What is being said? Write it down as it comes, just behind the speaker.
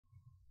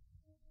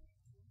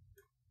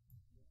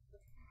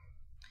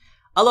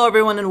Hello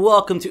everyone and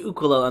welcome to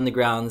Ukulele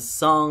Underground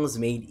Songs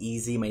Made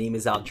Easy. My name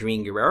is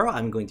Aldrine Guerrero.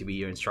 I'm going to be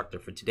your instructor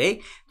for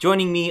today.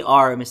 Joining me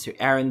are Mr.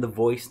 Aaron, the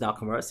voice,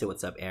 Nakamura. Say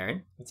what's up,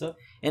 Aaron. What's up?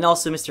 And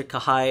also Mr.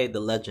 Kahai,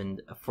 the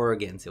legend,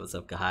 again. Say what's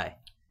up, Kahai.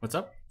 What's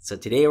up? So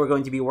today we're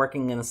going to be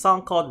working on a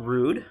song called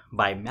Rude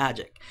by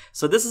Magic.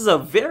 So this is a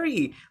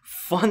very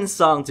fun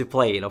song to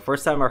play.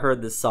 First time I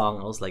heard this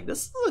song, I was like,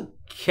 this is a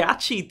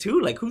catchy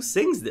tune. Like, who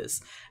sings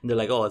this? And they're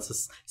like, oh,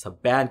 it's a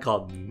band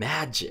called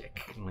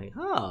Magic. I'm like,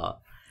 oh.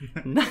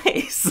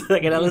 Nice.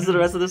 Like, and I listen to the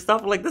rest of the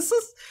stuff. I'm like, this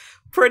is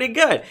pretty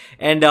good.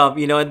 And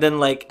and then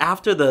like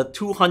after the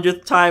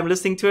 200th time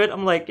listening to it,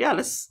 I'm like, yeah,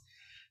 this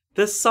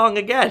song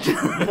again.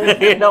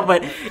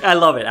 But I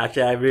love it.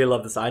 Actually, I really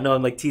love this song. I know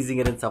I'm like teasing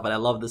it and stuff, but I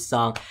love this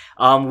song.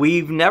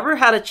 We've never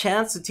had a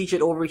chance to teach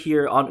it over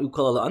here on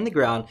Ukulele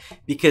Underground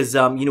because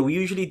we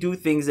usually do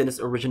things in its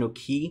original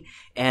key,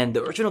 and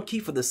the original key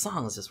for this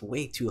song is just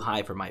way too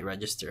high for my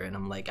register. And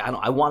I'm like,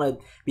 I want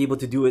to be able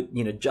to do it,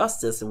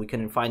 justice, and we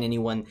couldn't find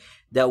anyone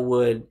that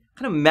would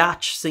kind of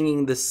match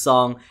singing this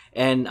song.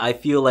 And I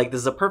feel like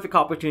this is a perfect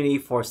opportunity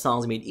for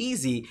Songs Made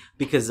Easy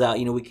because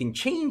we can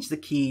change the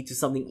key to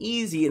something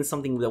easy and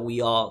something that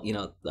we all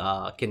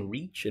can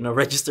reach, in a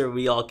register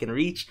we all can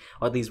reach,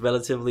 or at least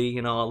relatively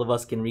all of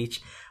us can reach,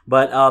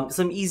 but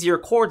some easier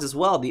chords as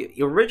well. The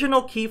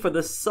original key for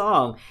this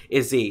song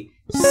is a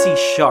C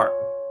sharp.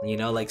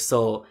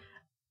 So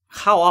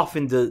how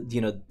often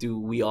do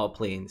we all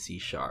play in C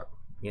sharp?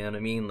 You know what I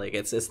mean? Like,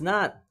 it's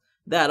not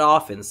that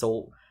often.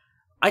 So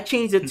I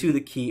changed it to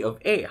the key of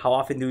A. How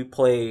often do we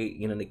play,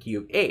 in the key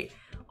of A?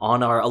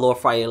 On our Aloha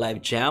Friday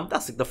Live Jam,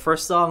 that's like the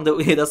first song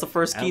that's the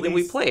first key that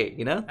we play,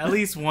 At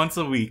least once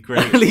a week,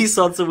 right? At least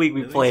once a week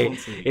we play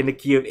in the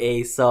key of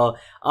A. So,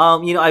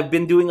 I've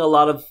been doing a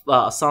lot of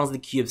songs in the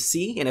key of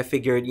C, and I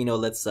figured,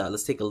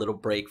 let's take a little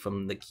break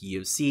from the key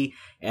of C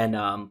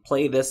and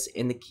play this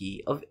in the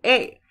key of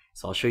A.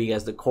 So I'll show you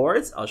guys the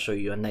chords. I'll show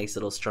you a nice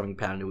little strumming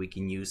pattern that we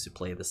can use to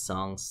play the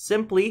song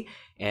simply.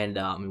 And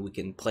we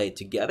can play it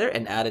together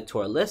and add it to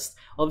our list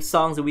of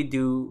songs that we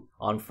do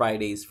on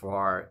Fridays for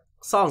our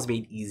Songs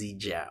Made Easy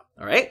Jam.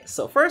 Alright,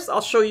 so first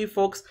I'll show you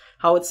folks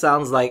how it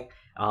sounds like.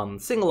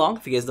 Sing along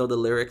if you guys know the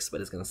lyrics,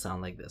 but it's going to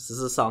sound like this. This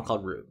is a song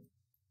called Rude.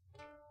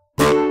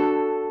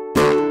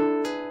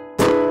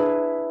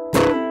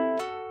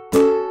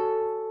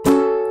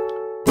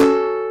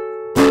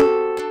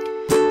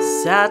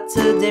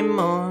 Saturday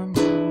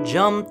morning,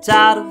 jumped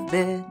out of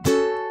bed,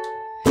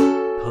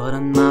 put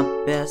on my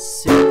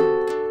best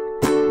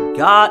suit,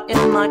 got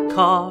in my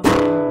car,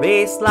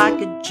 raced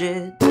like a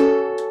jet,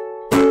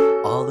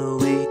 all the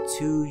way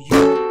to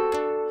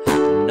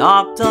you,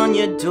 knocked on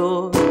your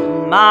door,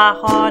 my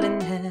heart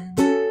in hand,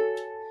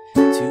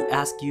 to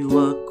ask you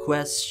a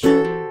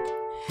question,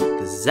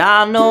 'cause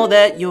I know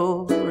that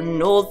you're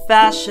an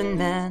old-fashioned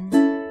man.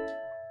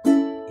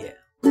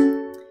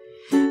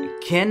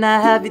 Can I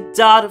have your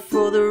daughter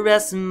for the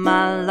rest of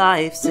my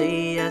life?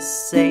 Say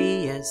yes,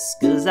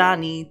 'cause I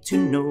need to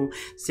know.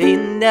 Say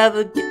you'll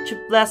never get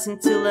your blessing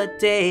till the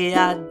day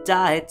I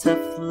die.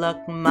 Tough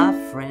luck, my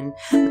friend,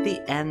 but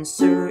the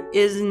answer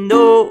is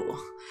no.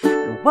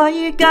 And why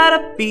you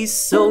gotta be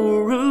so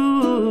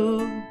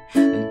rude?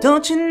 And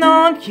don't you know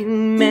I'm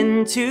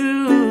human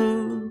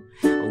too?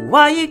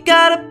 Why you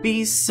gotta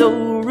be so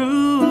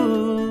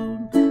rude?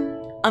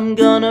 I'm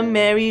gonna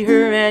marry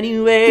her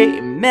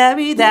anyway,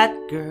 marry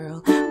that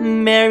girl,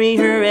 marry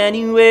her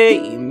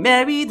anyway,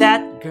 marry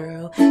that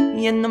girl.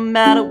 Yeah, no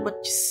matter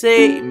what you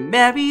say,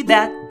 marry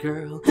that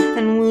girl,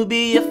 and we'll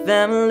be a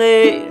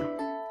family.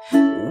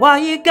 Why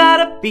you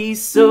gotta be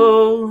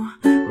so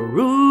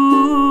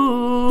rude?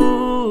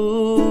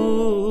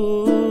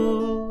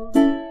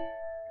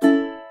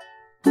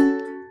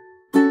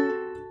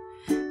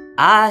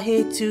 I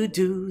hate to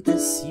do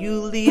this, you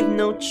leave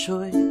no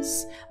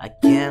choice. I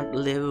can't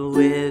live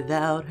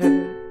without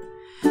her.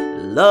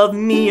 Love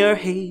me or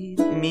hate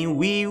me,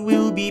 we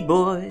will be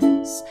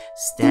boys,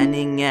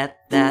 standing at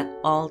that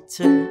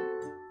altar.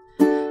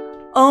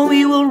 Or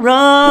we will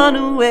run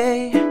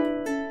away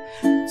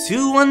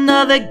to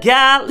another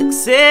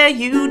galaxy.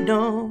 You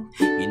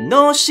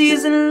know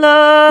she's in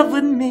love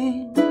with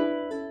me.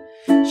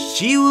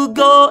 She will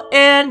go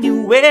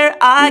anywhere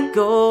I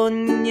go,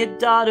 and your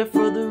daughter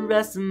for the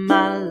rest of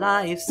my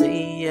life.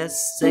 Say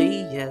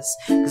yes,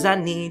 'cause I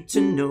need to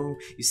know.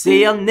 You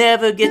say I'll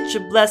never get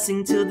your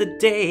blessing till the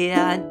day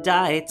I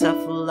die.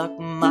 Tough luck,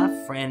 my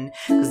friend,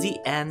 'cause the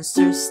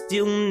answer's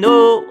still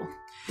no.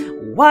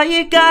 Why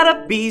you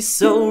gotta be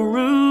so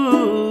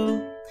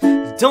rude?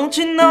 Don't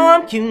you know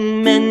I'm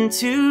human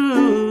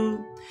too?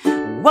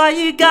 Why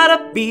you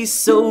gotta be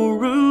so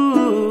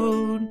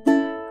rude?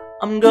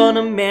 I'm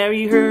gonna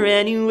marry her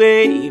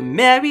anyway,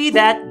 marry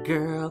that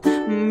girl,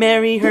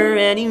 marry her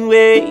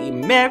anyway,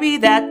 marry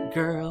that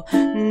girl.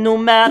 No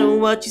matter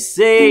what you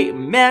say,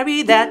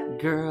 marry that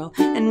girl,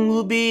 and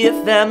we'll be a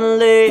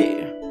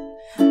family.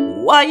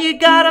 Why you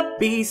gotta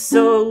be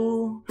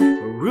so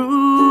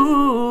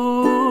rude?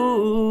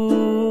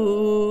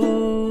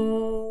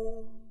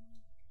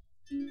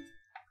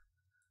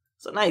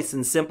 So nice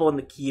and simple in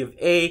the key of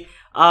A.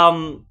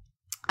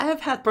 I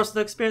have had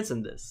personal experience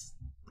in this,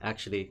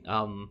 actually.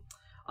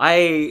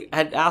 I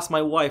had asked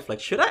my wife, like,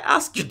 should I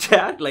ask your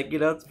dad, like,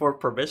 for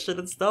permission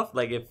and stuff,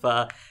 like if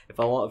I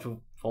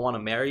want to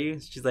marry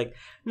you? She's like,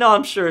 no,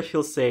 I'm sure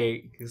he'll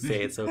say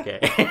it's okay.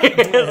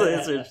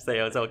 He'll say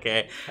it's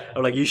okay.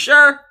 I'm like, you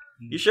sure?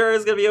 You sure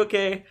it's gonna be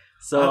okay?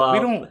 So we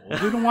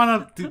don't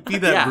want to be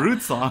that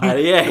rude song.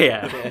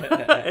 Yeah.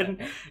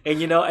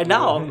 and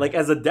now, like,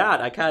 as a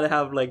dad, I kind of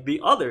have like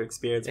the other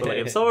experience. But like,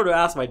 if someone would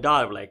ask my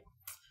daughter, I'm like,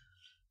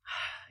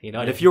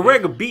 and if you're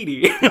wearing a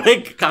beanie,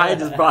 like Kai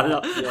just brought it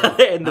up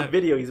in the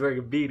video, he's wearing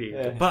a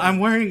beanie. But I'm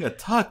wearing a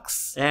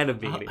tux and a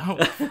beanie.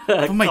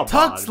 But my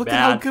tux, look at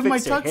how good my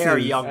tux hair,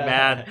 is. young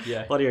man.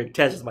 What are your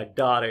intentions, my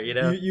daughter?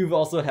 You've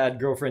also had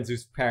girlfriends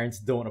whose parents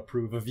don't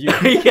approve of you.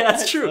 Yeah,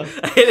 that's true.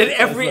 And in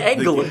every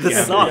angle of the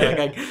song,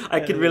 like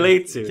I can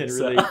relate to.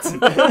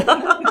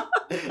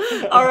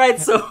 All right,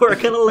 so we're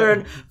gonna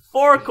learn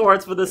 4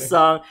 chords for this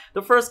song.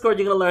 The first chord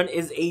you're gonna learn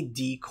is a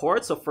D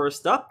chord. So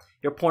first up,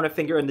 your pointer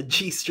finger on the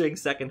G string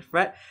 2nd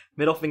fret,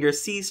 middle finger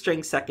C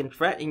string 2nd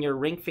fret, and your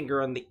ring finger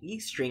on the E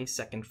string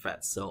 2nd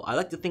fret. So I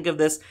like to think of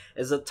this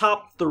as the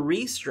top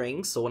 3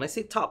 strings. So when I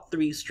say top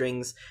 3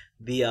 strings,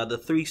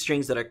 the 3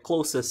 strings that are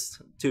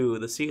closest to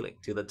the ceiling,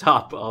 to the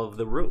top of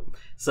the room.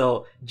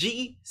 So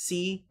G,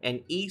 C,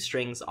 and E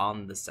strings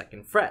on the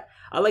 2nd fret.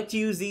 I like to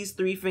use these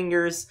 3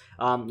 fingers,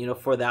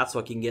 for that, so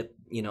I can get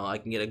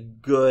a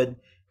good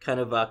kind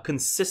of a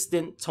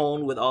consistent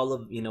tone with all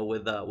of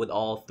with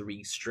all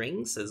 3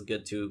 strings. It's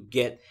good to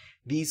get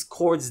these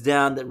chords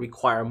down that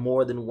require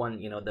more than one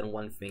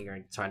finger,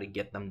 and trying to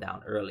get them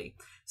down early.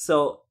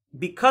 So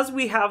because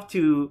we have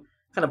to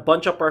kind of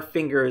bunch up our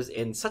fingers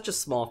in such a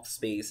small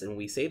space, and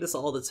we say this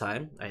all the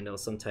time, I know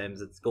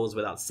sometimes it goes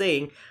without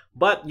saying,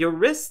 but your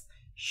wrist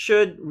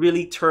should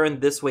really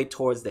turn this way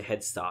towards the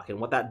headstock. And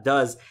what that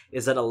does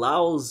is it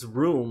allows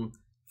room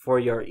for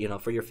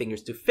your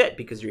fingers to fit,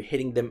 because you're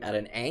hitting them at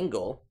an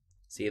angle.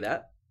 See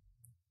that?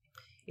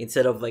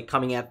 Instead of like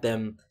coming at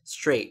them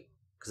straight.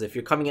 Because if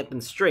you're coming at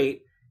them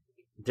straight,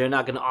 they're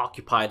not going to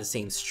occupy the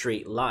same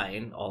straight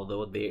line,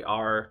 although they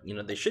are,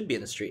 they should be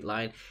in a straight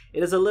line.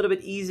 It is a little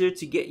bit easier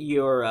to get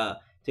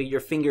your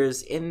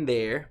fingers in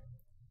there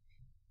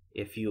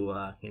if you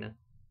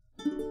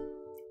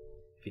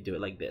if you do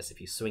it like this, if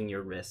you swing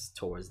your wrist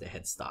towards the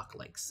headstock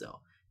like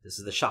so. This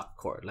is the shock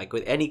chord. Like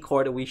with any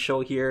chord that we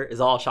show here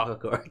is all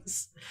shock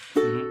chords.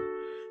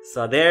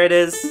 So there it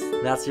is.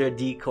 That's your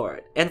D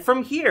chord. And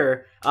from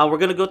here, we're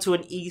going to go to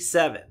an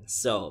E7.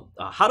 So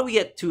how do we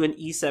get to an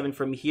E7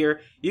 from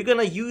here? You're going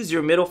to use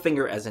your middle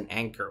finger as an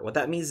anchor. What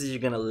that means is you're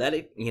going to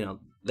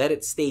let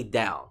it stay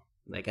down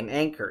like an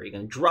anchor. You're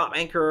going to drop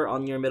anchor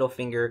on your middle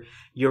finger.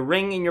 Your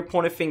ring and your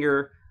pointer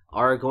finger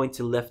are going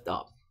to lift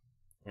up,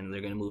 and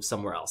they're going to move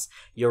somewhere else.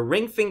 Your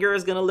ring finger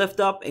is going to lift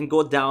up and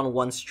go down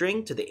 1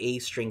 string to the A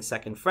string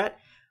 2nd fret.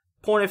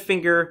 Pointer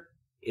finger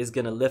is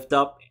going to lift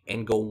up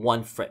and go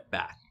 1 fret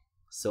back.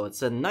 So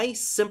it's a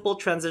nice simple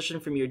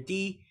transition from your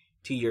D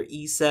to your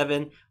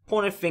E7.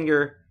 Pointer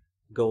finger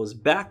goes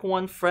back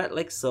 1 fret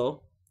like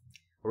so.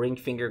 Ring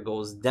finger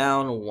goes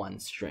down 1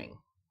 string.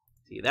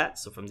 See that?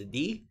 So from the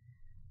D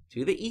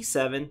to the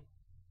E7.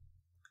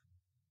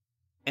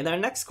 And our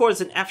next chord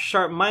is an F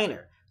sharp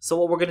minor. So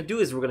what we're going to do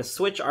is we're going to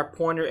switch our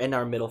pointer and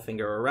our middle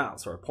finger around.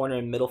 So our pointer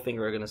and middle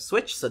finger are going to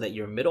switch so that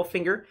your middle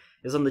finger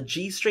is on the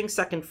G string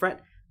 2nd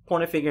fret.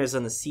 Pointer finger is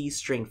on the C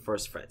string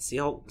 1st fret.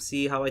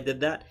 See how I did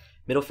that?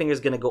 Middle finger is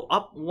going to go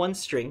up 1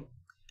 string.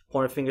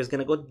 Pointer finger is going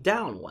to go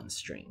down 1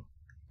 string.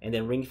 And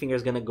then ring finger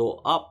is going to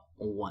go up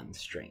 1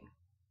 string.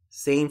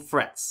 Same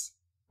frets.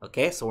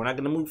 Okay, so we're not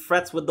going to move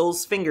frets with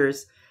those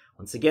fingers.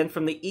 Once again,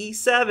 from the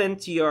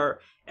E7 to your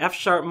F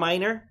sharp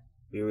minor,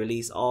 we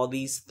release all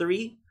these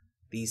 3.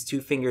 These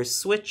 2 fingers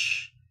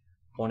switch.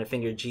 Pointer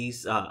finger C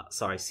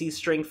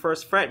string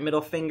 1st fret, middle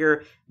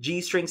finger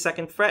G string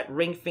 2nd fret,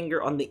 ring finger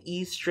on the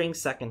E string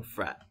 2nd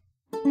fret.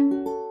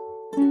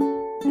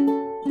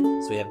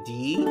 So we have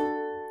D,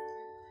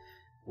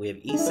 we have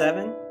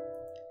E7,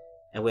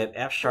 and we have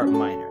F sharp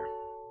minor.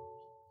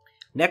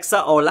 Next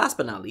up, last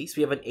but not least,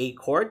 we have an A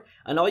chord,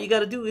 and all you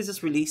gotta do is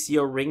just release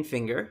your ring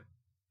finger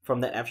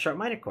from that F sharp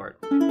minor chord.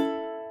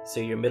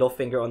 So your middle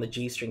finger on the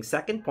G string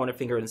 2nd, pointer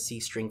finger on the C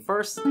string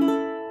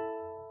 1st,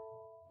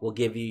 will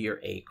give you your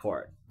A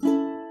chord.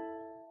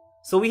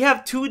 So we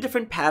have 2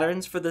 different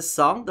patterns for this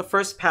song. The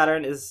first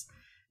pattern is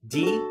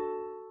D,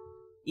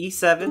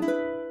 E7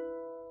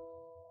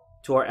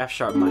 to our F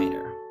sharp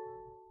minor.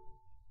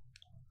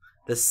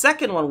 The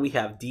second one we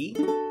have D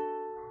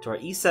to our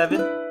E7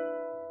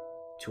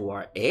 to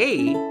our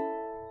A,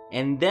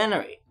 and then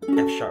our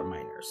F sharp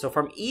minor. So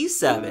from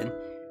E7,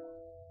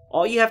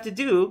 all you have to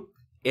do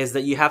is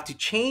that you have to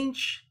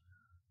change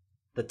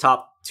the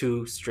top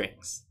 2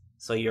 strings.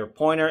 So your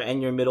pointer and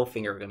your middle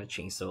finger are going to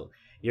change. So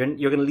you're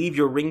going to leave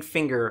your ring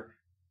finger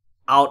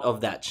out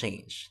of that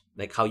change,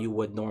 like how you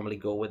would normally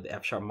go with the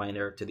F sharp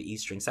minor to the E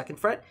string 2nd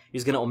fret. You're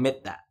just going to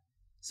omit that.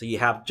 So you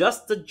have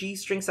just the G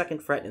string 2nd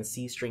fret and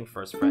C string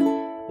 1st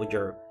fret with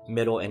your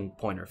middle and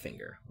pointer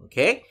finger.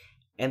 Okay?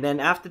 And then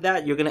after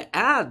that, you're going to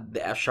add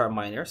the F sharp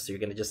minor. So you're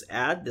going to just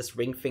add this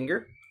ring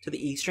finger to the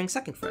E string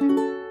second fret.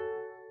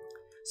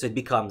 So it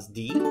becomes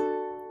D,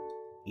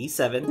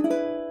 E7,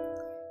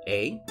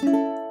 A,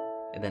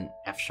 and then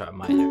F sharp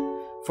minor.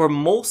 For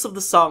most of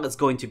the song, it's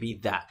going to be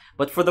that.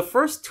 But for the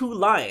first two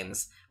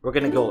lines, we're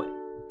going to go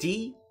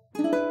D,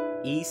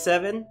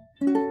 E7,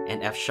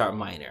 and F sharp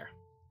minor.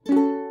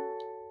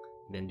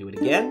 Then do it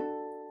again.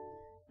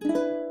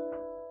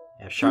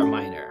 F sharp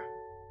minor.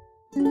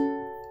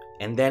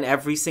 And then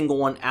every single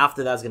one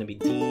after that is going to be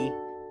D,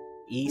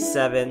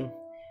 E7,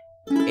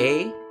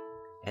 A,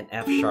 and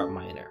F sharp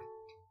minor.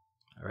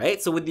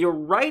 Alright, so with your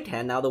right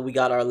hand, now that we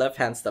got our left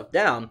hand stuff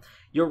down,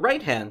 your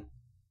right hand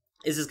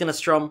is just going to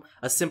strum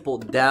a simple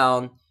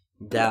down,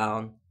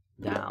 down,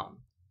 down,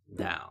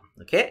 down.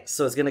 Okay,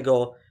 so it's going to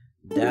go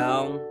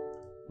down,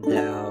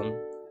 down,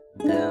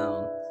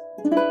 down.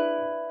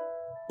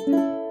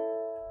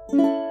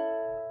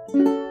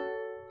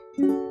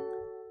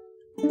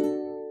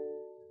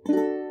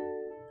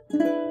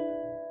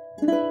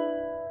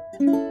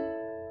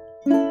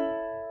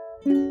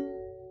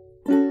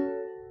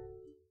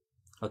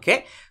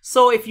 Okay,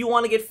 so if you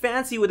want to get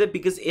fancy with it,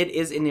 because it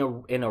is in a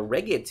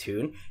reggae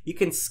tune, you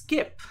can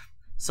skip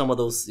some of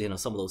those,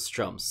 some of those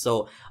strums.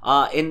 So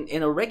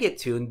in a reggae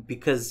tune,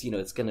 because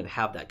it's gonna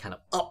have that kind of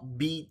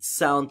upbeat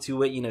sound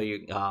to it, you're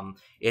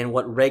in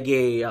what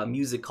reggae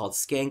music called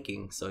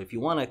skanking. So if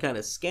you want to kind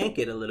of skank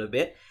it a little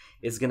bit,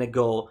 it's gonna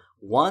go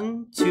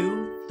 1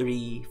 2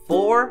 3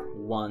 4,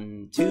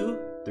 1 2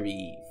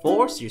 3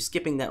 4. So you're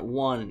skipping that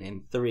 1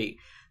 and 3.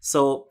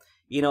 So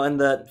and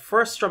the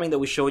first strumming that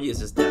we showed you is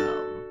just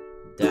down,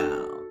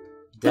 down,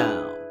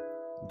 down,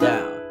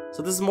 down.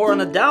 So this is more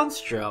on a down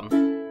strum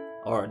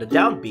or the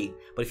downbeat.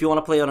 But if you want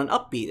to play on an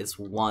upbeat, it's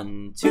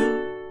 1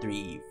 2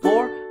 3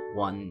 4,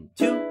 1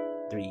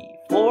 2 3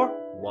 4,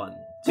 1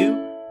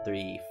 2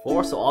 3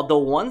 4. So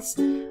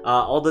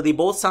although they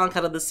both sound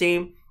kind of the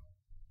same,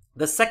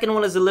 the second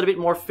one is a little bit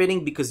more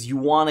fitting because you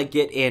want to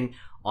get in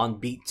on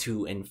beat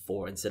 2 and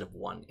 4 instead of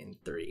 1 and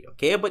 3.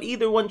 Okay, but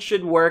either one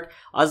should work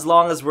as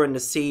long as we're in the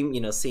same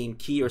same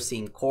key or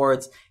same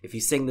chords. If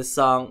you sing this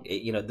song,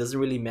 it doesn't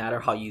really matter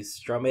how you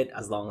strum it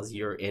as long as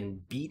you're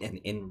in beat and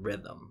in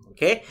rhythm.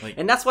 Okay,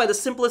 and that's why the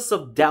simplest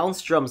of down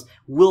strums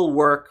will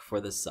work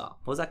for this song.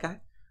 What was that,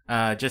 guy?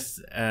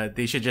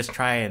 They should just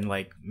try and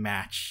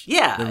match.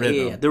 The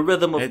rhythm. The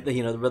rhythm of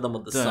the rhythm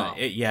of the song.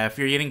 If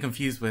you're getting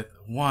confused with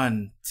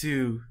 1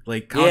 2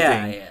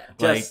 counting,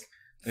 just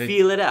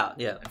feel it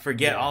out.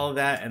 Forget all of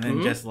that and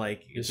then just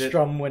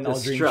strum when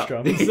Aldrine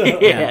strums.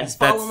 Just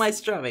follow my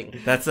strumming.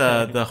 That's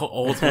the whole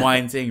old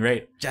Hawaiian thing,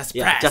 right? Just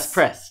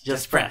press.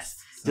 Just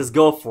press. Just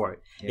go for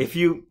it. If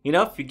you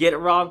get it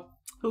wrong,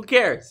 who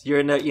cares? You're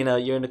in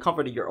the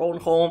comfort of your own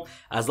home.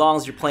 As long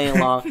as you're playing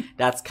along,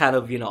 that's kind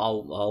of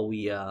all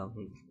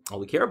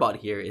we care about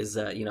here is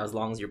as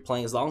long as you're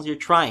playing, as long as you're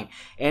trying.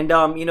 And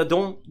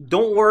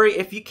don't worry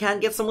if you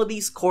can't get some of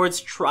these chords.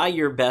 Try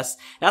your best.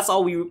 That's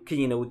all we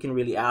can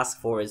really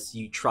ask for, is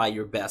you try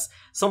your best.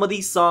 Some of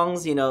these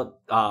songs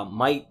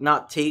might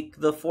not take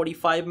the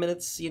 45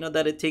 minutes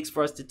that it takes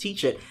for us to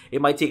teach it.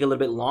 It might take a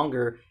little bit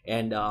longer,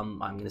 and I'm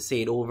gonna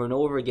say it over and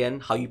over again.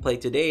 How you play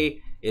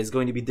today is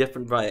going to be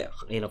different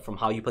from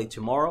how you play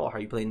tomorrow, or how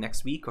you play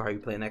next week, or how you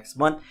play next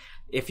month.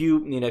 If you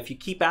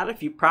keep at it,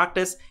 if you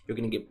practice, you're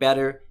going to get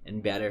better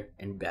and better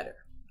and better.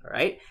 All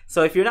right.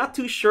 So if you're not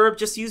too sure,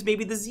 just use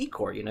maybe the Z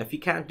chord. If you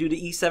can't do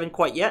the E7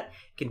 quite yet,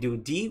 you can do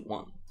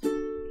D1.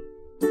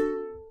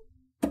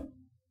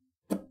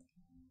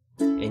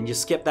 And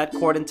just skip that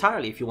chord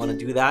entirely if you want to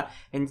do that,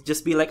 and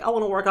just be like, I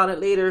want to work on it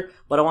later,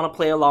 but I want to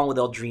play along with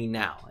Aldrine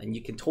now. And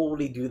you can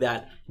totally do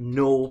that,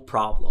 no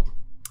problem.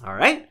 All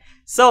right.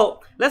 So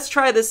let's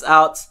try this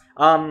out.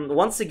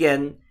 Once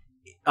again,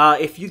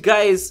 if you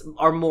guys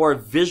are more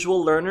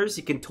visual learners,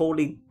 you can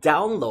totally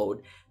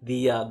download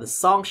the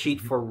song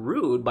sheet for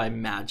Rude by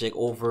Magic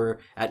over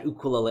at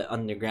Ukulele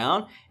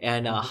Underground.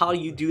 And how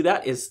you do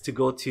that is to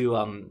go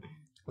to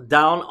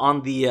down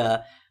on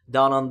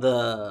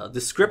the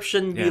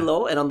description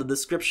below, and on the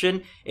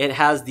description it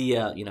has the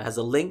has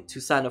a link to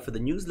sign up for the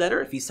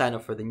newsletter. If you sign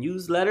up for the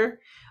newsletter,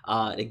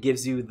 it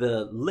gives you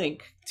the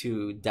link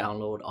to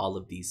download all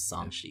of these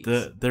song sheets.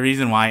 The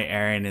reason why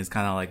Aaron is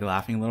kind of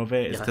laughing a little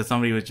bit is because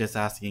somebody was just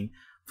asking,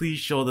 please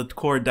show the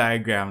chord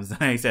diagrams,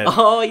 and I said,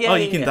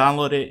 you can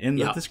download it in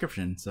the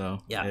description. So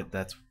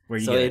that's where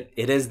you get it.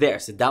 It is there.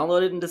 So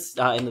download it in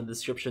the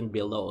description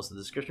below. So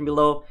the description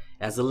below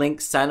has a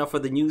link. Sign up for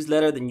the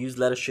newsletter. The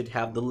newsletter should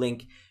have the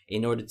link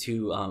in order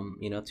to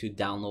to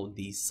download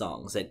these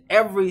songs and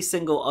every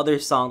single other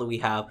song that we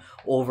have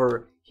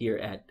over here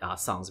at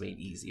Songs Made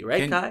Easy,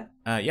 right, Kai?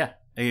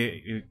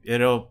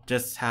 It'll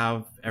just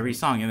have every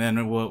song, and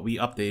then we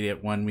update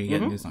it when we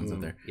get new songs up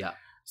there. Yeah.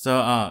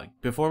 So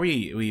before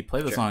we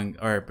play the song,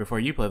 or before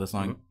you play the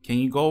song, can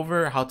you go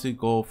over how to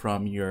go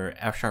from your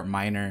F sharp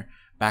minor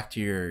back to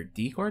your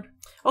D chord?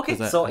 Okay,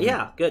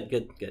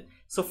 good.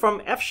 So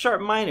from F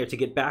sharp minor to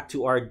get back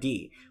to our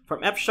D.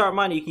 From F sharp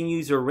minor, you can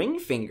use your ring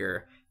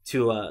finger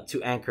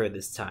to anchor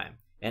this time.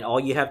 And all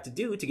you have to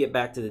do to get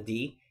back to the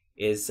D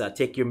is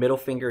take your middle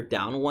finger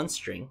down one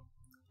string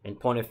and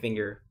pointer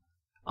finger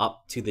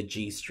up to the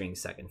G string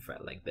 2nd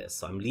fret like this.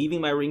 So I'm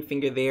leaving my ring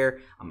finger there,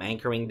 I'm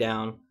anchoring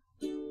down,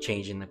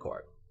 changing the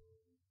chord.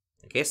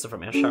 Okay, so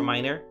from F sharp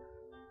minor,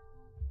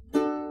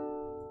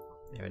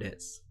 there it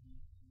is.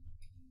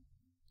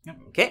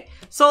 Okay,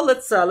 so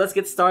let's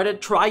get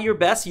started. Try your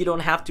best. You don't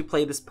have to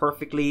play this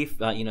perfectly.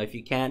 If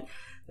you can't,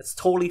 that's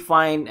totally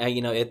fine.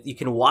 You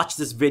can watch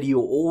this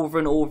video over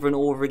and over and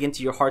over again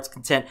to your heart's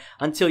content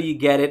until you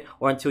get it,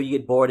 or until you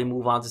get bored and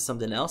move on to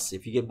something else.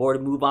 If you get bored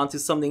and move on to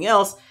something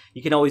else,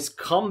 you can always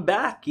come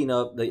back.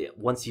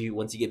 Once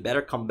you get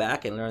better, come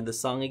back and learn the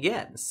song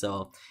again.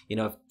 So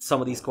if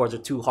some of these chords are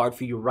too hard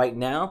for you right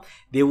now,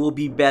 they will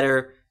be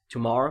better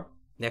tomorrow,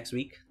 next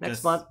week,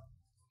 next month.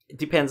 It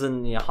depends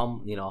on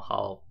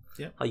how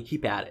you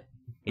keep at it.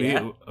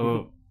 Yeah?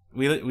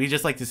 We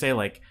just like to say,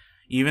 like,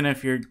 even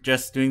if you're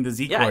just doing the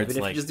Z chords, even if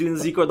you're just doing the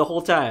Z chord the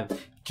whole time.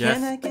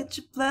 Can I get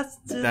you blessed?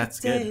 That's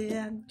good.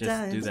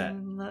 Just do that.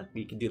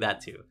 You can do that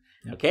too.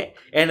 Yep. Okay,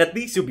 and at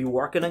least you'll be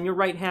working on your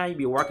right hand. You'll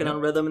be working on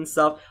rhythm and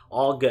stuff.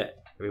 All good.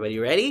 Everybody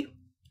ready?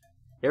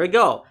 Here we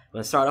go. We're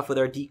gonna start off with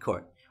our D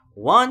chord.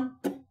 1,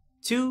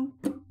 2,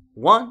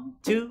 1,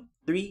 2,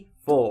 3,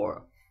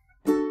 4.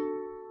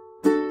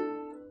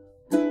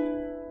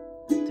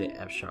 To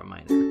F sharp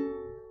minor.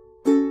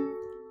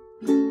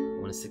 I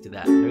want to stick to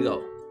that. Here we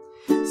go.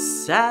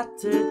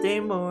 Saturday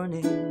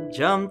morning,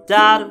 jumped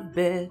out of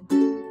bed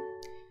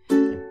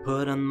and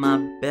put on my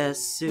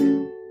best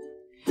suit.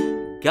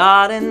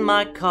 Got in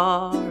my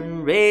car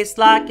and raced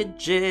like a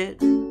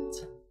jet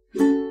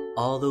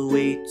all the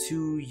way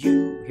to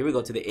you. Here we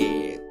go, to the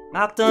A.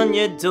 Knocked on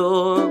your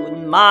door with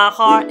my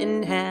heart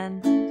in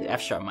hand, to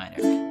F sharp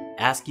minor.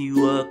 Ask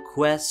you a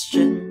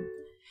question,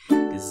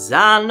 'cause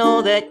I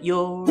know that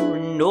you're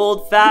an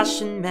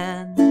old-fashioned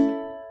man.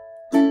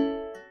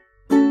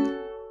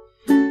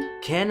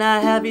 Can I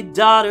have your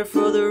daughter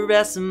for the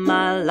rest of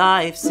my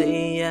life?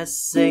 Say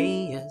yes,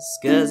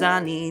 'cause I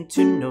need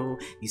to know.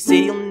 You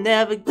say you'll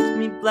never give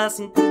me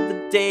blessing till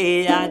the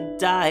day I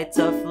die.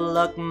 Tough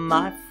luck,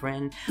 my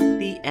friend, but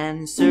the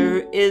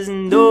answer is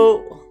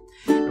no.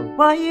 And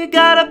why you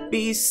gotta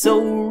be so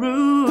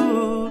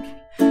rude?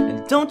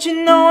 And don't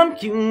you know I'm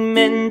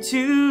human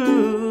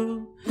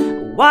too?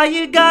 Why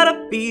you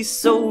gotta be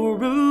so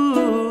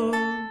rude?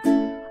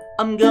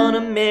 I'm gonna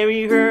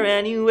marry her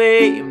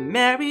anyway.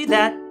 Marry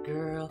that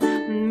girl.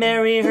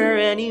 Marry her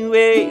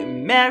anyway.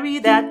 Marry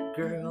that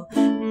girl.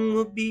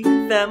 We'll be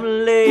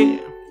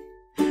family.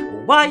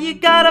 Why you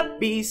gotta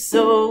be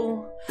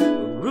so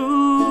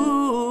rude?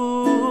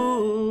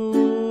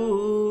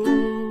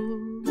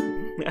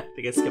 I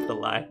think I skipped a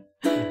line.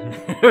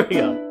 Here we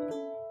go.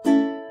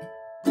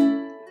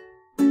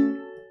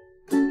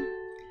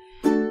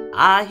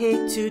 I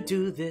hate to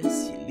do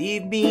this, you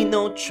leave me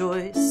no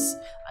choice.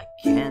 I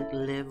can't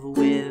live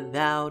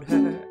without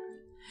her.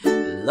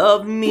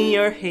 Love me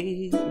or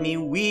hate me,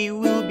 we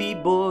will be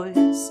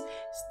boys,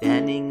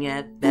 standing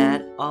at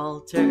that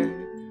altar.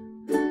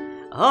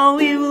 Oh,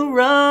 we will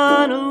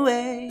run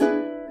away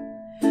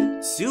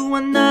to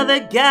another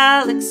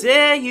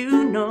galaxy,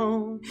 you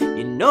know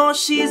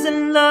she's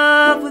in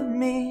love with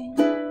me.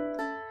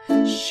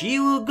 She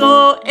will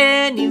go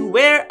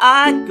anywhere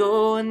I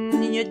go,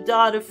 and your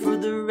daughter for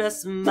the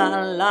rest of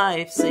my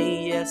life.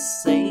 Say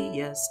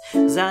yes,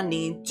 'cause I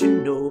need to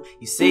know.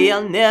 You say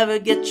I'll never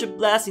get your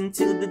blessing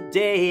till the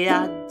day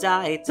I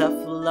die.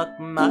 Tough luck,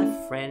 my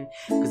friend,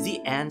 'cause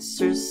the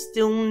answer's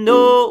still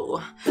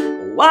no.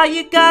 Why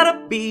you gotta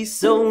be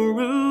so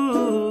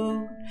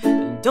rude?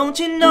 Don't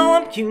you know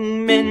I'm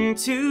human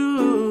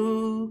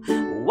too?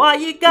 Why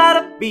you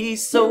gotta be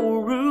so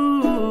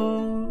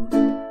rude?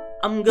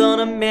 I'm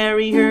gonna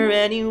marry her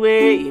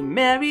anyway.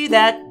 Marry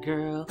that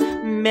girl.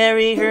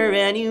 Marry her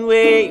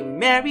anyway.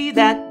 Marry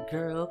that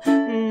girl.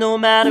 No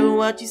matter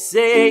what you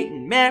say,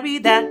 marry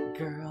that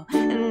girl,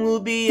 and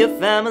we'll be a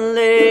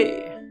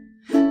family.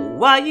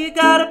 Why you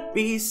gotta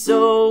be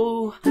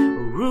so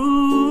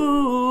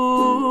rude?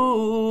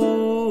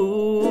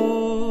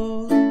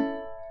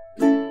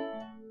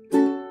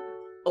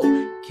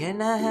 Oh,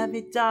 can I have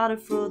your daughter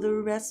for the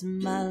rest of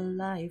my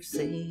life?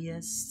 Say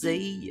yes,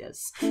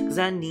 'cause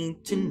I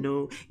need to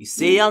know. You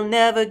say I'll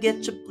never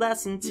get your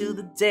blessing till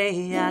the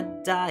day I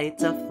die.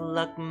 Tough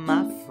luck,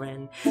 my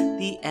friend,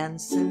 the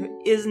answer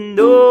is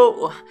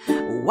no.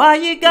 Why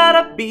you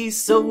gotta be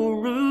so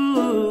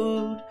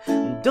rude?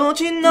 Don't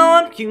you know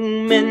I'm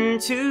human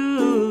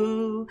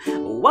too?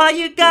 Why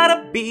you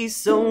gotta be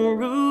so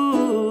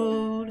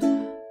rude?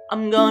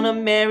 I'm gonna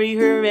marry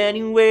her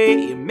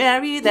anyway.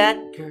 Marry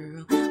that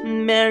girl.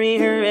 Marry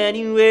her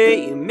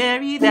anyway.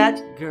 Marry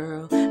that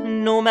girl.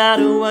 No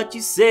matter what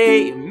you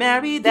say,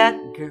 marry that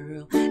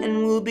girl,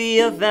 and we'll be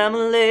a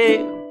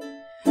family.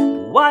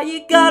 Why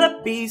you gotta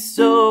be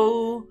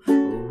so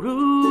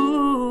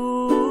rude?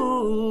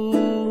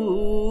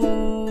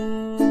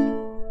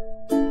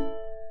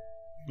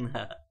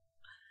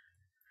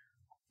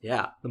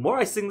 Yeah, the more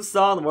I sing the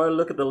song, the more I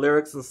look at the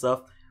lyrics and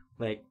stuff,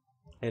 like,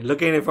 And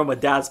looking at it from a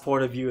dad's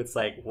point of view, it's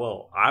like,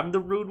 whoa, I'm the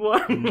rude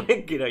one.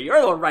 Like,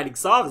 you're the one writing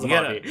songs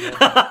about me. You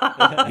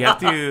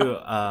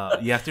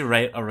have to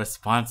write a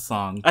response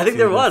song. I think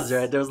there was,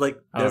 right? There was like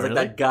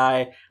that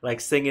guy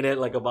like singing it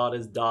like about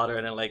his daughter,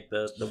 and then like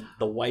the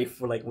wife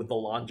like with the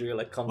laundry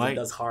like comes and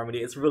does harmony.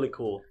 It's really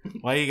cool.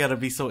 Why you gotta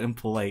be so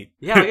impolite?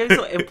 Yeah, I gotta be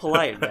so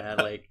impolite, man.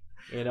 Like.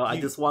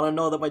 I just want to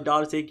know that my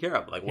daughter's taken care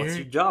of. Like, what's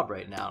your job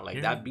right now?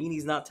 Like, that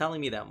beanie's not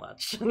telling me that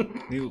much.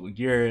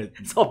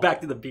 It's all back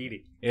to the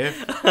beanie.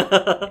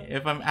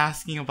 If I'm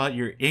asking about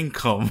your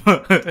income,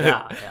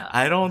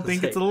 I don't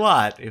think it's a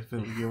lot. If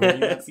you're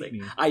wearing that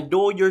beanie. I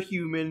know you're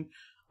human.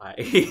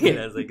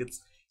 It's like it's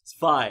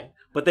fine.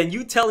 But then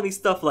you telling me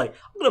stuff like,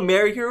 I'm gonna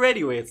marry her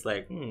anyway. It's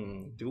like,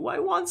 do I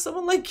want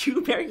someone like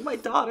you marrying my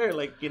daughter?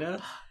 Like, even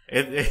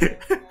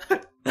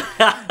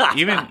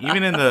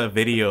in the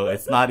video,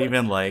 it's not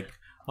even like,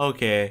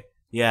 okay,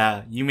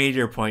 yeah, you made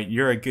your point,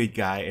 you're a good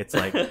guy. It's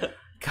like,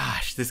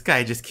 gosh, this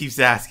guy just keeps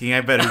asking,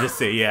 I better just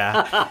say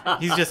yeah.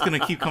 He's just gonna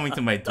keep coming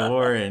to my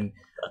door, and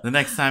the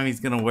next time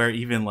he's gonna wear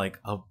even like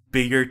a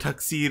bigger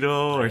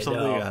tuxedo or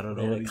something. I don't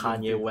know. Like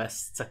Kanye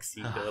West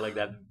tuxedo, like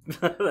that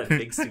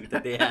big suit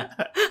that they had.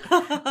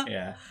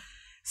 Yeah.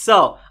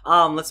 So,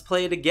 let's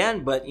play it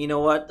again. But you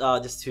know what?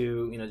 Just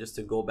to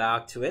go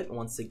back to it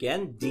once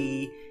again,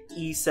 D,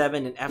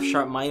 E7, and F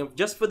sharp minor,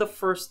 just for the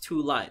first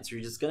 2 lines.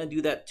 You're just gonna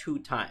do that 2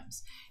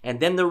 times, and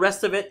then the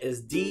rest of it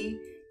is D,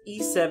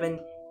 E7,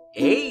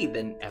 A,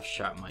 then F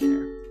sharp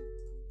minor.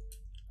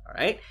 All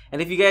right. And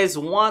if you guys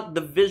want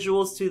the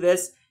visuals to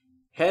this,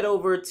 head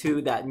over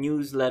to that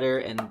newsletter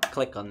and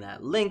click on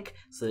that link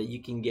so that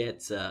you can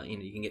get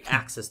you can get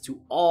access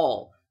to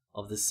all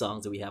of the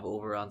songs that we have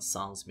over on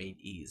Songs Made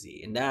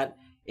Easy. And that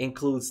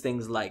includes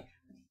things like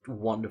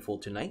Wonderful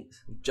Tonight,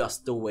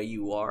 Just the Way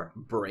You Are,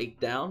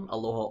 Breakdown,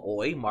 Aloha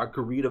Oi,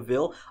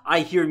 Margaritaville,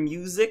 I Hear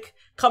Music,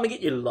 Come and Get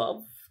Your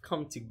Love,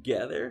 Come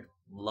Together,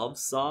 Love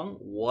Song,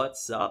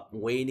 What's Up,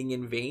 Waiting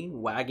in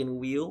Vain, Wagon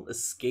Wheel,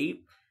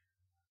 Escape.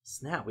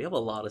 Snap, we have a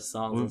lot of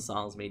songs and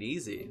Songs Made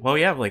Easy. Well,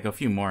 we have like a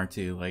few more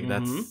too. Like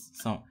that's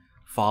some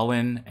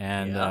Fallen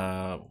and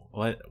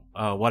What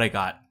I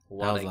Got.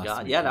 What I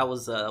Got. Yeah, that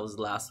was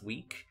last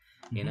week.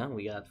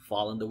 We got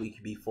Fallen the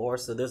week before.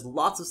 So there's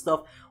lots of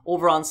stuff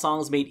over on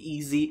Songs Made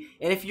Easy.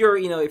 And if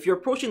you're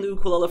approaching the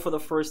ukulele for the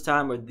first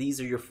time, or these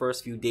are your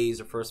first few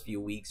days or first few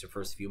weeks or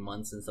first few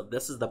months and stuff,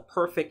 this is the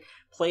perfect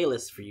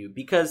playlist for you,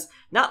 because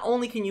not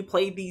only can you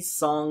play these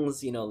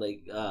songs,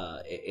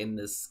 in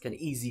this kind of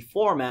easy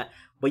format,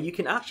 but you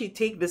can actually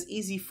take this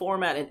easy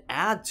format and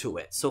add to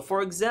it. So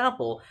for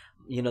example,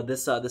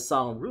 this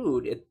song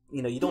Rude,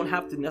 you don't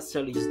have to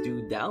necessarily just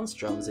do down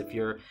strums. If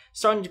you're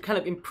starting to kind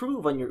of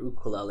improve on your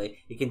ukulele,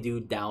 you can do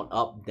down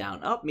up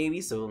maybe.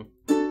 So you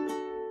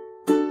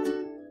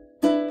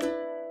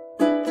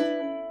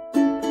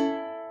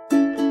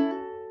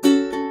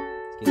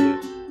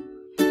can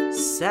do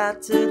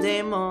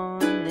Saturday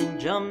morning,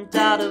 jumped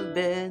out of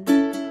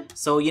bed.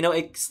 So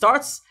it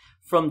starts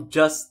from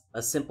just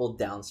a simple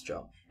down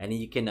strum, and then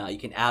you can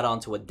add on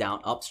to a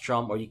down up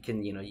strum, or you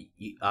can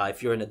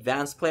if you're an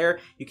advanced player,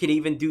 you can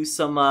even do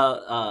some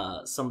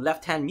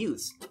left hand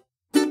mutes.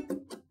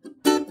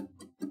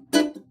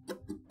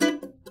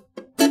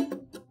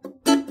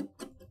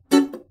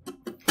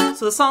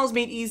 So the Songs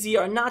Made Easy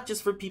are not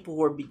just for people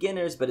who are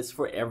beginners, but it's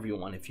for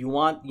everyone. If you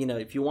want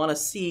to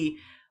see.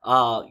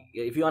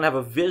 If you want to have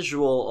a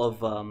visual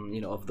of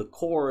of the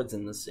chords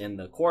and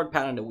the chord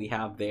pattern that we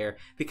have there,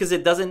 because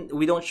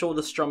we don't show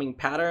the strumming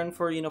pattern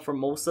for for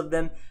most of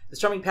them. The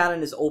strumming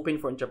pattern is open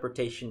for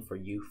interpretation for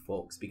you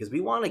folks, because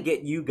we want to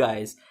get you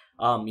guys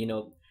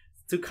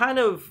to kind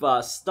of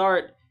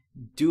start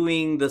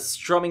doing the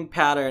strumming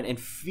pattern and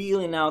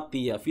feeling out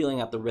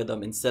the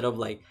rhythm, instead of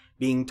like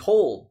being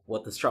told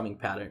what the strumming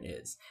pattern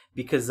is,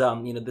 because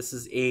this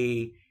is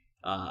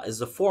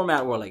a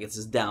format where like it's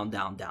just down,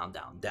 down, down,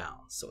 down, down.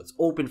 So it's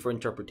open for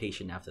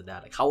interpretation after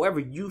that. Like however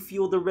you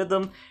feel the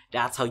rhythm,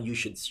 that's how you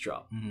should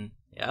strum. Mm-hmm.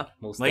 Yeah,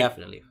 most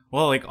definitely.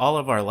 Well, like all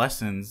of our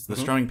lessons, the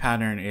strumming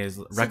pattern is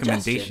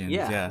recommendations.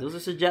 Yeah, those are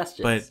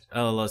suggestions.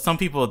 But some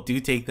people do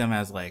take them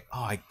as like,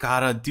 oh, I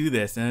gotta do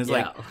this, and it's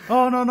like,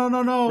 oh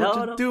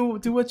no,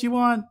 just do what you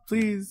want,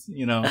 please.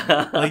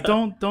 Like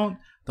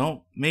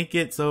don't make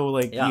it so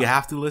like you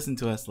have to listen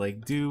to us.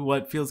 Like, do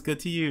what feels good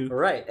to you.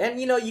 Right.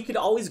 And you could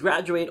always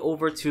graduate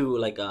over to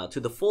like to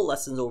the full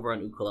lessons over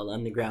on Ukulele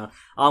Underground.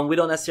 We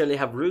don't necessarily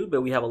have Rude,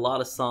 but we have a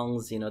lot of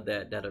songs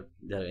that are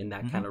in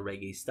that kind of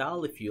reggae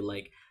style. If you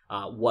like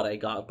What I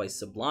Got by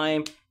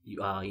Sublime,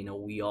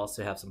 we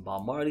also have some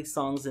Bob Marley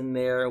songs in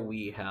there.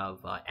 We have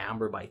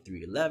Amber by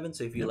 311.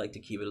 So if you like to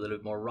keep it a little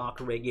bit more rock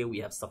reggae, we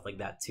have stuff like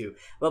that too.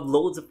 We have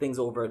loads of things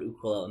over at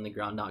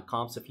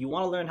ukuleleunderground.com. So if you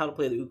want to learn how to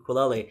play the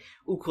ukulele,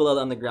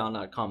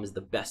 ukuleleunderground.com is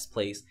the best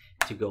place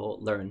to go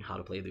learn how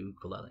to play the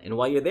ukulele. And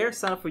while you're there,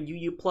 sign up for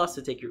UU Plus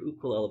to take your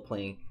ukulele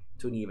playing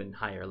to an even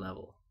higher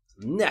level.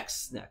 So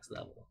next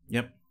level.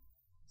 Yep.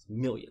 It's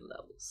million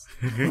levels.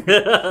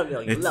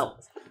 Million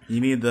levels.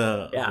 You need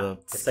the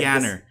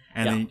scanner.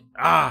 And then,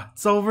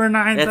 it's over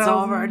 9,000. It's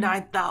over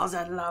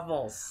 9,000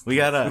 levels. We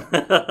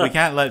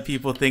can't let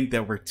people think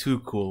that we're too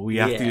cool. We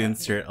have to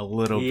insert a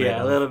little bit.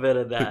 Yeah, a little bit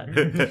of that.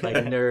 Like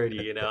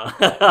nerdy, you know.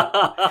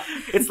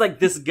 It's like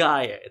this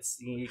guy.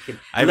 You can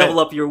level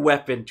up your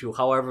weapon to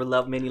however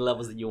many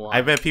levels that you want.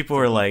 I bet people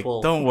were like,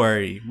 don't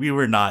worry. We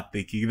were not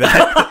thinking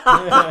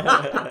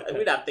that.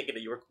 We're not thinking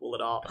that you were cool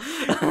at all.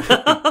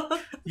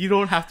 You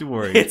don't have to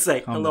worry. It's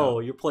like, hello,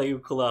 you're playing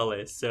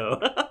ukulele, so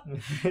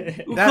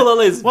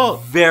ukulele is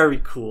very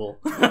cool.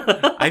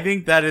 I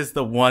think that is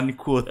the one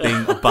cool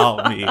thing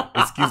about me.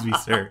 Excuse me,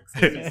 sir.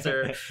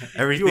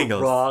 Everything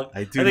else, wrong.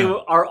 I think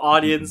our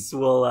audience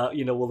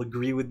will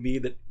agree with me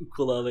that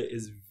ukulele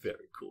is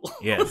very cool.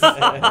 Yes,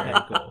 very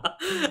cool.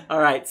 All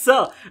right,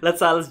 so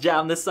let's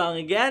jam this song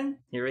again.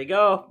 Here we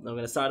go. I'm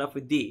gonna start off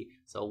with D.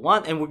 So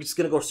 1, and we're just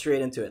gonna go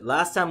straight into it.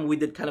 Last time we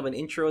did kind of an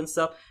intro and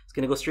stuff. It's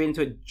gonna go straight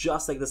into it,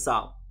 just like the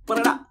song.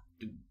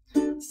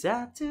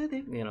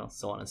 Saturday,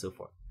 so on and so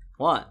forth.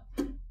 1,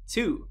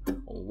 2,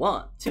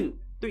 1, 2,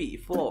 3,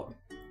 4.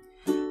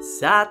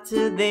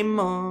 Saturday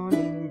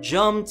morning,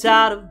 jumped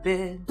out of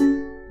bed,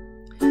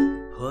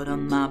 put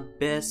on my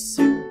best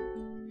suit,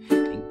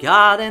 and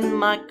got in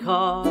my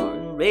car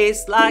and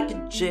raced like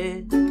a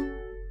jet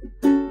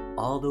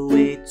all the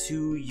way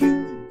to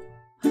you.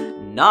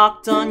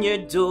 Knocked on your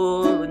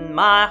door with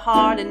my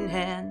heart in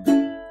hand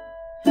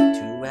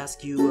to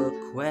ask you a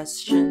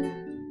question,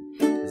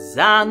 'cause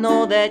I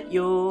know that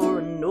you're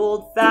an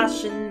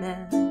old-fashioned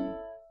man.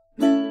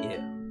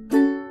 Yeah.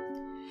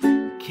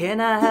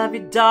 Can I have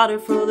your daughter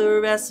for the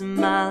rest of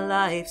my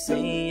life?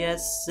 Say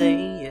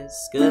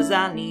yes, 'cause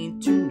I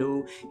need to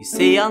know. You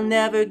say I'll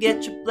never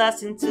get your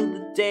blessing till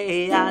the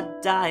day I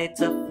die.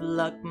 Tough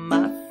luck,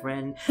 my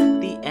friend.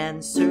 The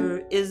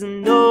answer is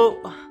no.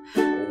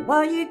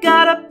 Why you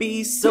gotta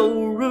be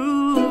so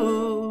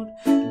rude?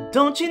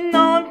 Don't you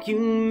know I'm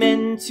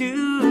human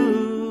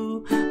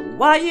too?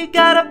 Why you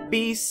gotta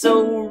be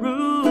so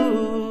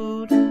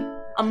rude?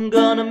 I'm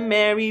gonna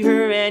marry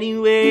her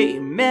anyway.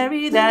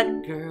 Marry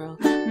that girl.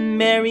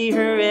 Marry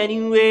her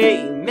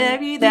anyway.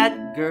 Marry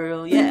that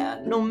girl. Yeah,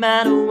 no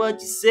matter what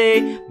you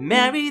say.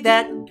 Marry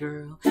that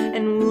girl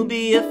and we'll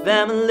be a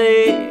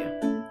family.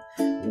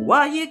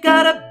 Why you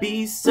gotta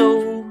be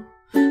so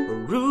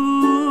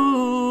rude?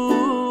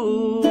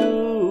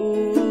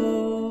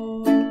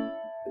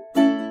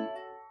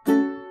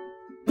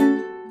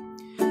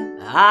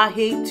 I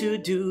hate to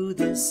do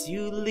this,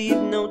 you leave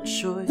no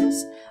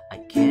choice. I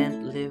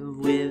can't live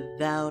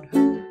without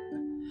her.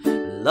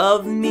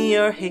 Love me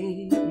or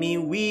hate me,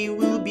 we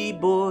will be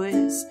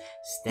boys,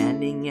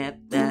 standing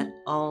at that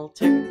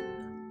altar.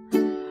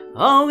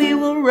 Or we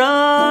will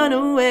run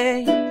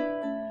away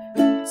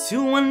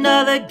to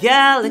another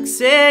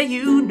galaxy.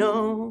 You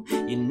know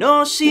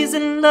she's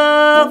in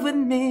love with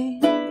me.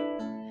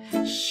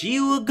 She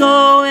will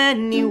go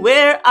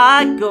anywhere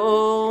I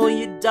go.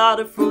 Your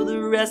daughter for the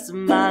rest of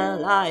my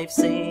life.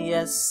 Say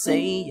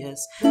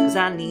yes, 'cause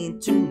I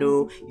need to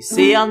know. You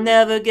say I'll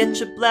never get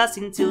your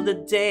blessing till the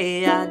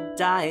day I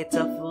die.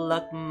 Tough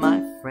luck,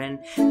 my friend,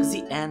 'cause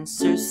the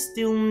answer's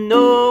still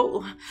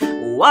no.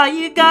 Why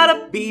you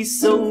gotta be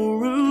so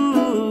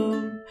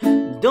rude?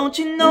 Don't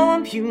you know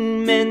I'm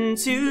human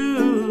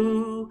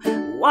too?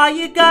 Why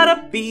you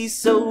gotta be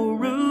so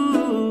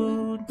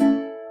rude?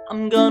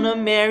 I'm gonna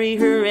marry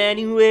her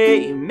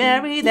anyway.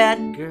 Marry that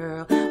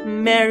girl.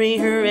 Marry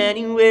her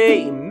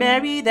anyway.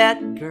 Marry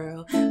that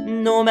girl.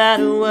 No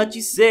matter what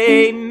you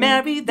say.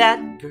 Marry that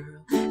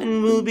girl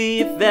and we'll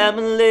be a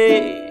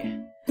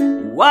family.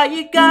 Why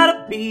you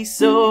gotta be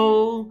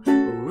so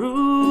rude?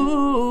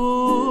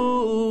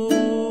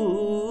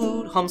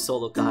 Hum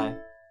solo, Kai.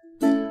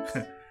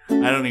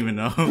 I don't even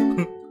know.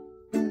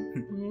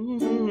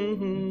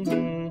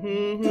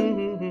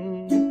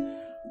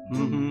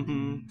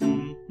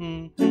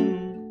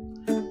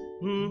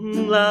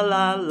 La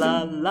la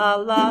la la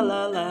la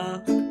la la.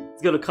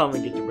 It's gonna come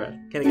and get your breath.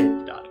 Can I get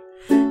your daughter?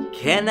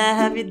 Can I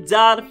have your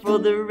daughter for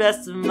the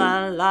rest of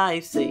my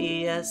life?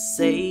 Say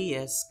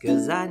yes,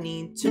 'cause I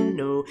need to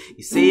know.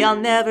 You say I'll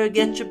never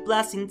get your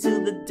blessing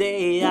till the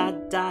day I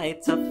die.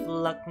 Tough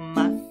luck,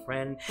 my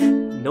friend.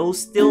 No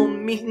still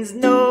means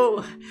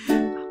no.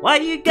 Why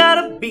you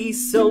gotta be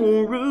so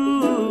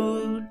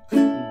rude?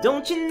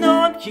 Don't you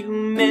know I'm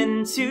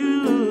human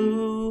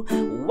too?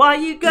 Why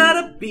you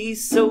gotta be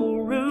so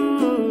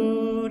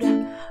rude?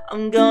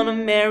 I'm gonna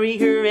marry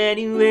her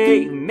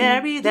anyway.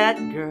 Marry that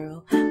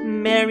girl.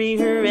 Marry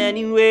her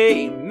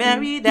anyway.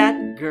 Marry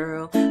that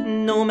girl.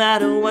 No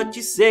matter what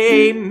you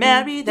say.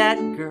 Marry that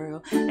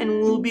girl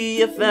and we'll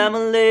be a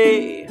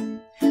family.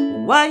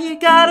 Why you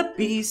gotta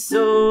be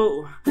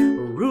so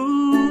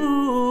rude?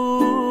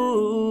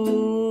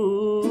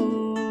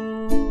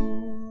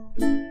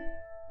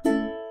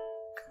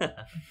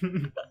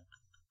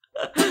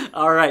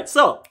 Alright,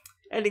 so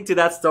ending to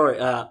that story,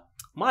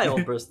 my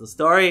own personal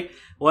story.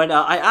 When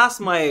I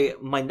asked my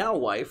now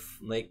wife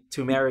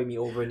to marry me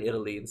over in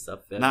Italy and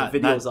stuff, and the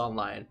videos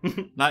online.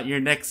 Not your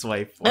next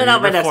wife. Or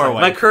not my next wife.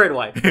 My current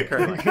wife.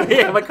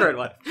 Yeah, my current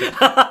wife.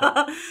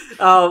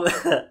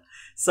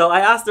 So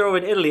I asked her over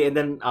in Italy, and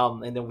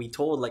then we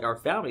told like our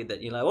family that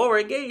we're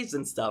engaged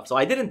and stuff. So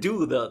I didn't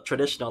do the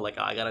traditional like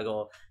I gotta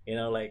go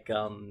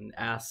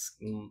ask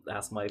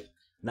my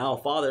now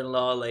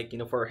father-in-law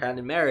for hand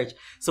in marriage.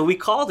 So we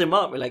called him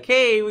up. We're like,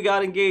 hey, we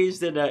got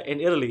engaged in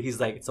Italy. He's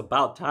like, it's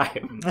about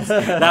time.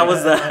 that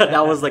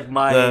was like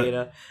my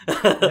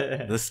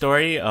the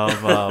story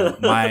of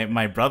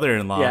my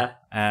brother-in-law. Yeah.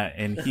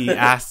 And he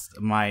asked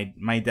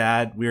my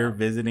dad. We were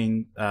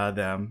visiting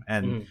them,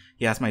 and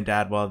he asked my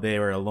dad while they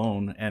were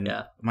alone. And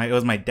it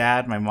was my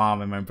dad, my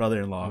mom, and my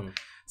brother-in-law.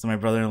 So my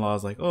brother-in-law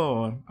was like,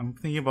 "Oh, I'm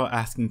thinking about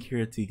asking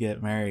Kira to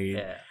get married."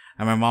 Yeah.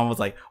 And my mom was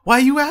like, "Why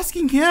are you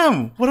asking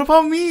him? What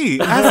about me?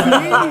 Ask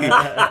me."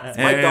 It's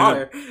my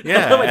daughter.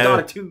 Yeah, my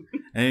daughter too.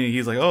 And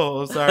he's like,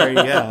 "Oh, sorry.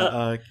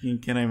 Yeah,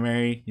 can I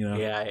marry?"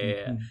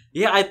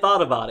 Yeah. I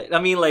thought about it. I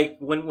mean, like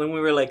when we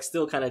were like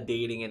still kind of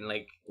dating, and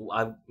like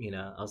I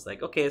was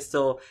like, okay,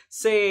 so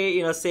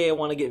say I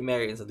want to get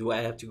married, so do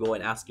I have to go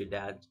and ask your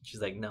dad?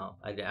 She's like, no,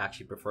 I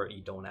actually prefer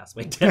you don't ask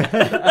my dad.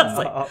 I was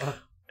like,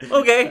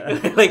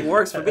 okay, like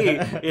works for me,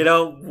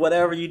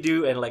 whatever you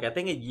do. And like I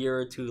think a year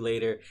or two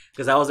later,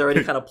 because I was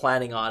already kind of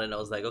planning on it, and I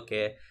was like,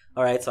 okay,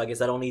 all right, so I guess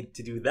I don't need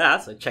to do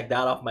that, so I checked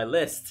that off my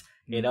list,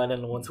 and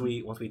then once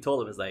we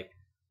told him, it's like,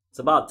 it's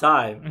about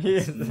time.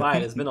 It's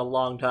fine, it's been a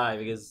long time,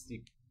 because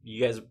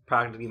you guys are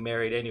practically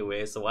married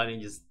anyway, so why don't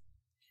you just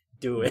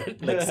do it?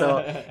 Like, so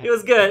it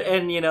was good.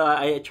 And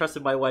I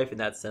trusted my wife in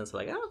that sense,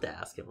 like I don't have to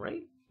ask him,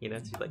 right?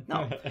 She's like,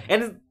 no.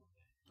 And it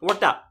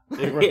worked out.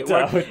 It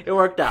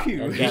worked out.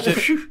 And,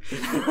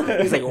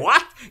 he's like,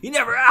 what? You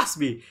never asked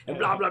me. And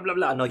blah, blah, blah,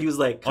 blah. No, he was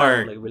like,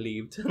 kind of like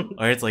relieved.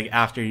 Or it's like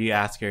after you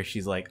ask her,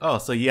 she's like, oh,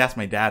 so you asked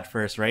my dad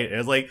first, right? And it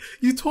was like,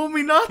 you told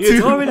me not to.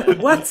 You told me not.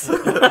 What?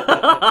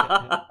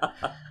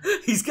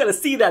 He's going to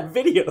see that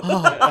video.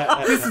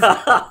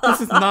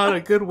 This is not a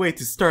good way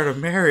to start a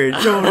marriage.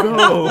 Oh,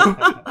 no.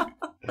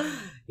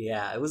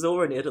 Yeah, it was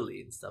over in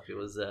Italy and stuff. It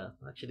was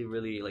actually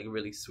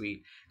really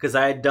sweet. Because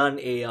I had done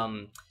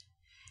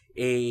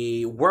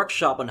a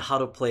workshop on how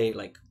to play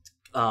like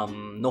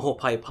Noho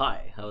Pai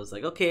Pai. I was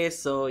like, okay,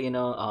 so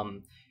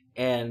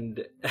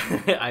and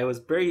I was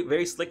very,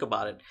 very slick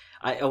about it.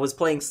 I was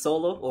playing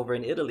solo over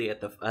in Italy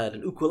at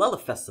an ukulele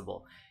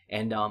festival,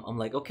 and I'm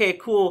like, okay,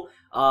 cool.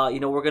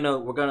 We're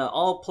gonna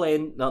all play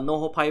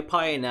Noho Pai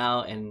Pai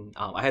now, and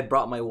I had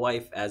brought my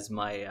wife as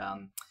my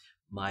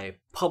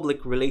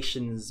public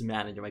relations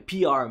manager, my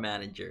PR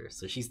manager.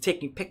 So she's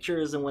taking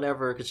pictures and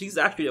whatever, because she's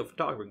actually a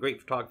photographer, great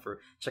photographer.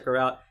 Check her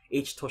out,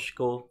 H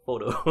Toshiko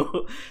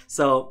Photo.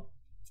 So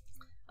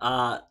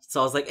I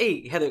was like,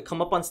 hey, Heather,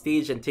 come up on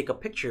stage and take a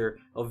picture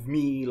of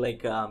me,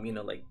 like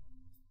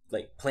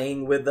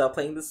playing with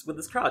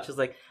this crowd. She's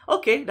like,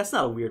 okay, that's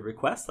not a weird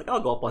request. Like, I'll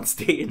go up on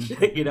stage,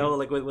 like with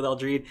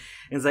Aldrine.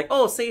 And it's like,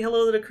 oh, say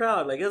hello to the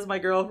crowd. Like, this is my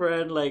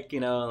girlfriend. Like,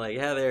 like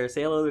Heather,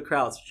 say hello to the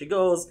crowd. So she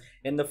goes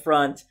in the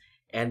front.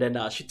 And then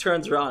she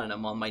turns around, and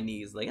I'm on my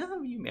knees, like, oh,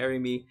 will you marry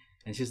me?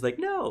 And she's like,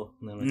 no.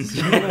 And I'm just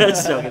joking. And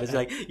she's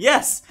like,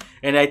 yes.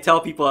 And I tell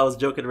people I was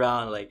joking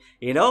around, like,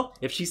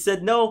 if she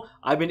said no,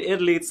 I'm in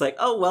Italy. It's like,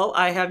 oh, well,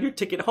 I have your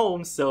ticket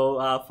home,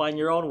 so find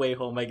your own way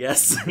home, I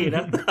guess. I'm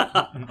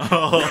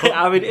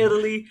in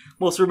Italy,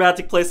 most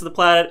romantic place on the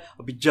planet.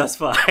 I'll be just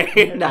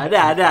fine.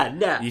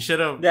 Nah. You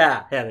should have.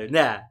 Nah, Heather,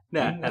 nah.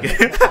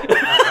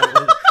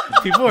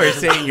 People are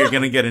saying you're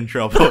gonna get in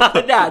trouble.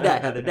 Nah,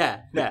 Heather, nah.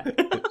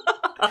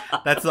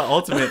 That's the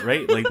ultimate,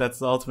 right? Like, that's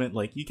the ultimate,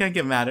 like, you can't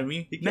get mad at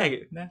me. You can't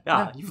get,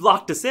 you've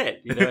locked us in.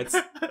 It's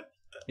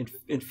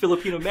in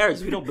Filipino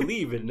marriage, we don't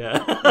believe in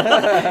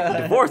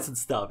divorce and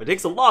stuff. It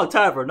takes a long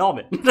time for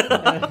annulment.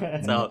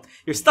 So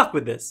you're stuck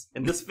with this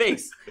in this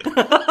face.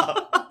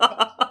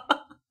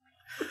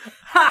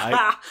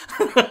 I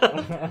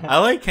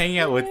like hanging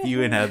out with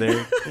you and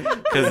Heather,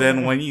 because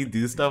then when you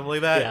do stuff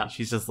like that,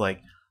 she's just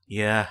like,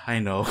 yeah, I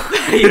know.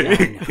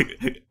 I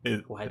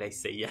know. Why did I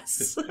say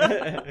yes?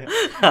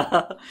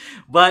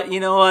 But you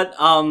know what?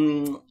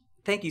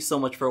 Thank you so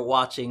much for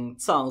watching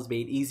Songs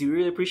Made Easy. We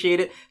really appreciate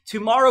it.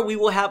 Tomorrow we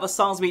will have a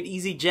Songs Made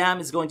Easy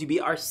jam. It's going to be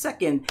our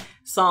second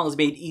Songs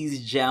Made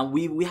Easy jam.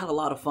 We had a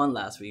lot of fun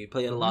last week. We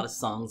played a lot of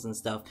songs and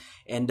stuff.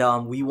 And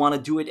we want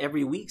to do it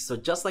every week. So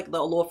just like the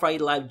Aloha Friday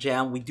Live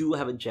jam, we do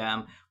have a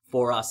jam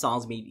for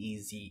Songs Made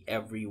Easy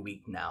every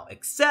week now.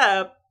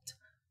 Except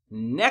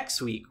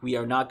next week, we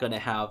are not going to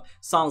have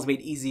Songs Made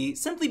Easy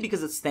simply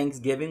because it's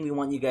Thanksgiving. We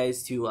want you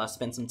guys to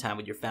spend some time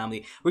with your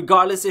family.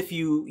 Regardless if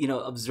you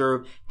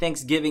observe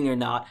Thanksgiving or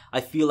not, I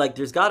feel like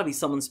there's got to be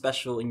someone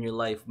special in your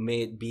life.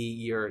 May it be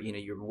your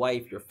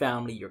wife, your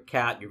family, your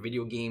cat, your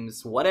video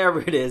games,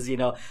 whatever it is,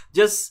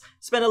 just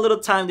spend a little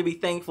time to be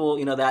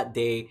thankful, that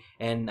day.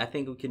 And I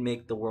think we can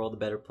make the world a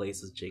better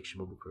place, as Jake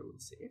Shimabukuro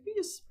would say. If you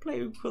just play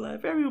ukulele,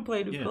 if everyone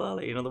played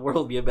ukulele, the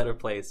world would be a better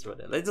place.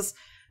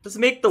 Just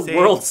make the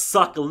world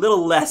suck a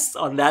little less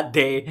on that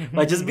day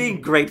by just being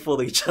grateful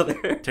to each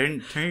other.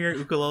 Turn your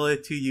ukulele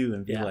to you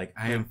and be like,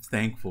 I am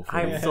thankful for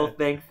you. I'm so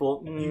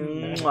thankful.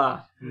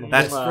 Mwah.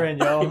 That's friend,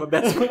 y'all. My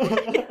best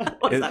friend.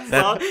 What's that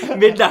song?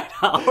 Midnight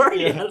Hour?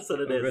 Yeah, that's what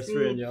it is. Best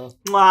friend, y'all.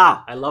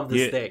 Mwah. I love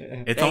this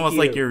thing. It's almost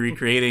like you're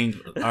recreating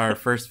our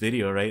first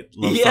video, right?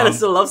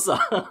 That's a love song.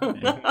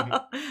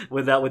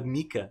 with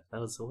Mika. That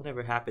was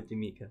whatever happened to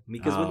Mika.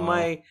 Mika's with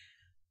my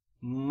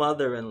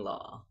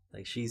mother-in-law.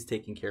 Like, she's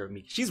taking care of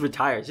Mika. She's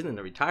retired. She's in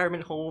a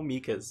retirement home.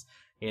 Mika's,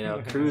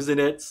 cruising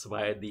it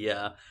by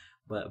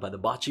the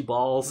bocce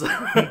balls.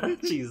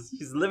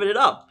 she's living it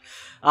up.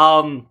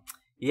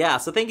 Yeah,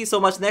 so thank you so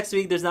much. Next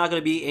week, there's not going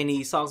to be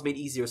any Songs Made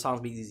Easy or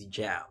Songs Made Easy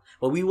Jam.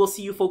 But we will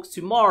see you folks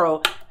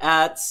tomorrow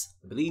at,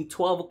 I believe,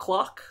 12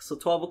 o'clock. So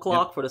 12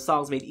 o'clock for the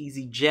Songs Made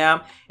Easy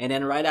Jam. And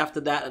then right after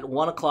that, at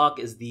 1 o'clock,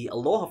 is the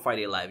Aloha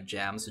Friday Live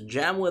Jam. So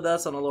jam with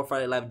us on Aloha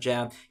Friday Live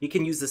Jam. You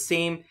can use the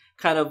same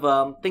kind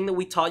of thing that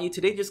we taught you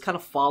today. Just kind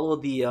of follow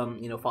the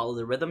follow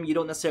the rhythm. You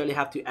don't necessarily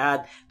have to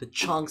add the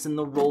chunks and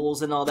the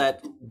rolls and all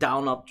that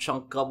down up,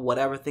 chunk up,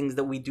 whatever things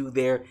that we do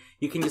there.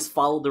 You can just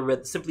follow the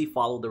rhythm. Simply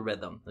follow the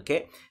rhythm.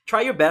 Okay,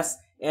 try your best.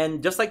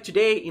 And just like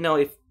today,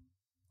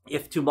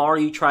 if tomorrow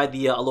you try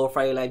the Aloha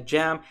Friday Live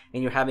Jam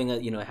and you're having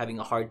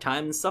a hard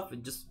time and stuff,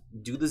 just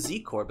do the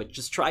Z chord, but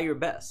just try your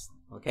best.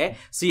 Okay,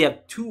 so you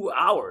have 2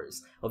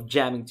 hours of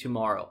jamming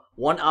tomorrow.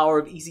 1 hour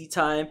of easy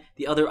time,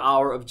 the other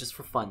hour of just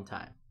for fun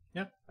time.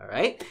 Yeah. All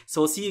right.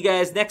 So we'll see you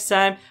guys next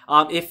time.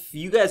 If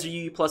you guys are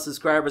UU Plus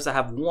subscribers, I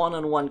have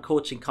one-on-one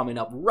coaching coming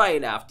up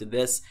right after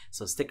this.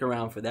 So stick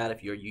around for that.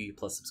 If you're UU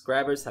Plus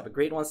subscribers, have a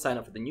great one. Sign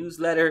up for the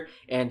newsletter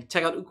and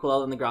check out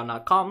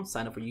ukuleleontheground.com.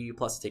 Sign up for UU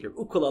Plus to take your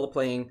ukulele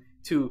playing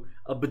to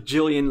a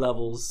bajillion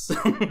levels.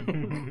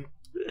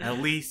 At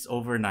least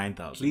over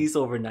 9,000. At least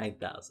over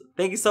 9,000.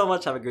 Thank you so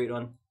much. Have a great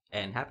one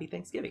and happy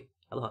Thanksgiving.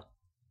 Aloha.